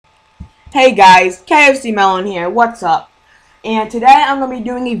Hey guys, KFCMelon here, what's up? And today I'm going to be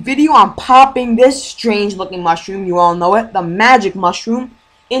doing a video on popping this strange looking mushroom, you all know it, the magic mushroom,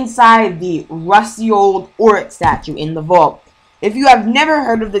 inside the rusty old Oryx statue in the vault. If you have never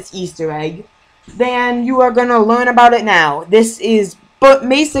heard of this Easter egg, then you are going to learn about it now. This is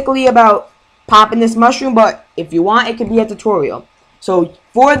basically about popping this mushroom, but if you want, it could be a tutorial. So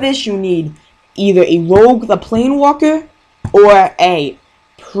for this you need either a rogue, the planewalker, or a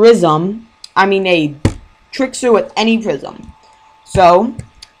a trickster with any prism. So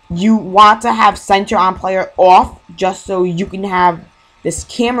you want to have center on player off just so you can have this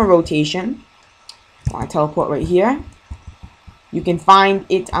camera rotation. I want to teleport right here. You can find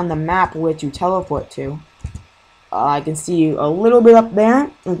it on the map where to teleport to. I can see you a little bit up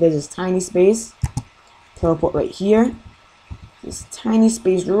there. There's this tiny space. Teleport right here. This tiny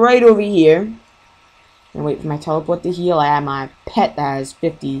space right over here. And wait for my teleport to heal. I have my pet that has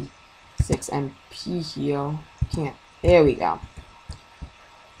 56 MP heal. Can't. There we go.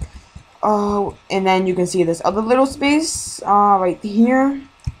 Oh, and then you can see this other little space right here.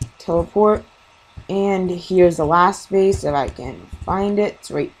 Teleport. And here's the last space if I can find it. It's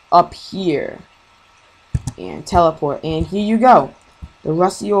right up here. And teleport. And here you go. The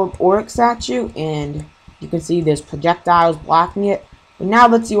rusty old Oryx statue. And you can see there's projectiles blocking it. But now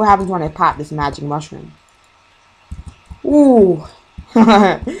let's see what happens when I pop this magic mushroom. Ooh.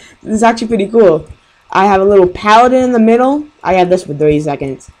 This is actually pretty cool. I have a little paladin in the middle. I have this for 30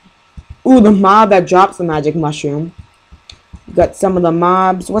 seconds. Ooh, the mob that drops the magic mushroom. You got some of the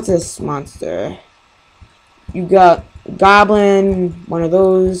mobs. What's this monster? You got goblin, one of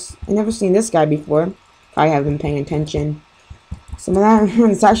those. I've never seen this guy before. I haven't been paying attention. Some of that,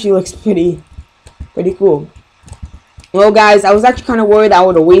 this actually looks pretty cool. Well, guys, I was actually kind of worried I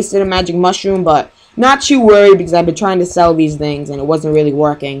would have wasted a magic mushroom, but not too worried because I've been trying to sell these things and it wasn't really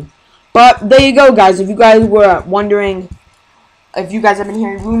working. But there you go, guys. If you guys were wondering, if you guys have been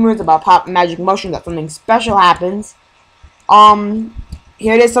hearing rumors about popping magic mushroom that something special happens,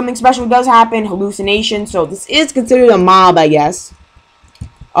 here it is. Something special does happen. Hallucination. So this is considered a mob, I guess.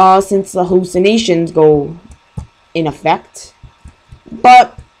 Since the hallucinations go in effect.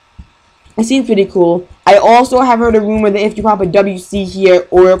 But it seems pretty cool. I also have heard a rumor that if you pop a WC here,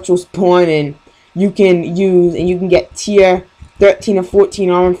 Oryx will spawn and you can get tier 13 or 14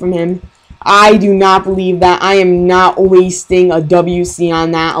 armor from him. I do not believe that. I am not wasting a WC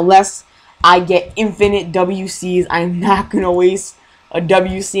on that. Unless I get infinite WCs, I'm not going to waste a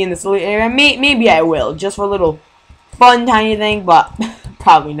WC in this little area. Maybe I will, just for a little fun tiny thing, but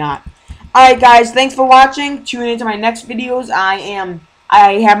probably not. Alright guys, thanks for watching. Tune into my next videos.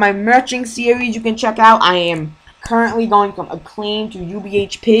 I have my merching series you can check out. I am currently going from Acclaim to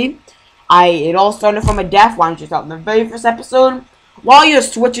UBHP. It all started from a death. Why don't you start in the very first episode? While you're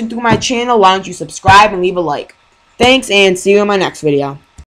switching through my channel, why don't you subscribe and leave a like. Thanks, and see you in my next video.